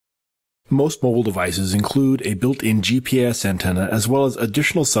Most mobile devices include a built-in GPS antenna as well as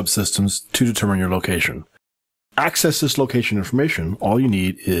additional subsystems to determine your location. To access this location information, all you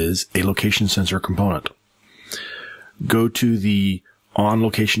need is a location sensor component. Go to the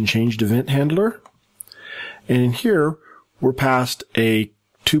OnLocationChanged event handler, and in here we're passed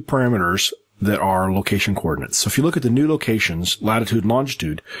two parameters that are location coordinates. So if you look at the new locations, latitude and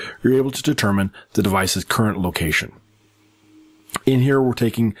longitude, you're able to determine the device's current location. In here, we're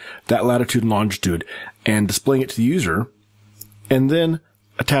taking that latitude and longitude and displaying it to the user, and then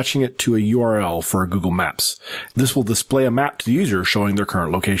attaching it to a URL for Google Maps. This will display a map to the user showing their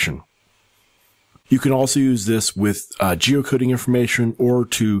current location. You can also use this with geocoding information or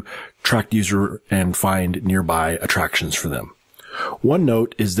to track the user and find nearby attractions for them. One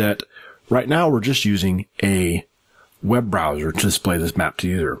note is that right now we're just using a web browser to display this map to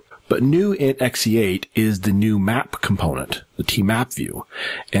the user. But new in XE8 is the new map component, the TMap view.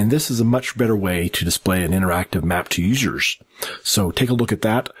 And this is a much better way to display an interactive map to users. So take a look at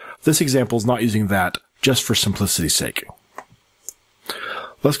that. This example is not using that just for simplicity's sake.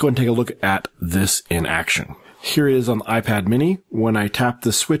 Let's go and take a look at this in action. Here it is on the iPad mini. When I tap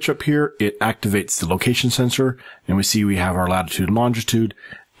the switch up here, it activates the location sensor, and we see we have our latitude and longitude,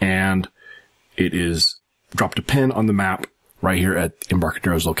 and it is dropped a pin on the map right here at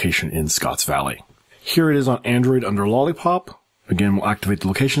Embarcadero's location in Scotts Valley. Here it is on Android under Lollipop. Again, we'll activate the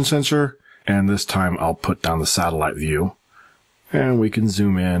location sensor, and this time I'll put down the satellite view, and we can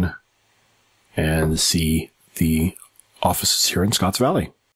zoom in and see the offices here in Scotts Valley.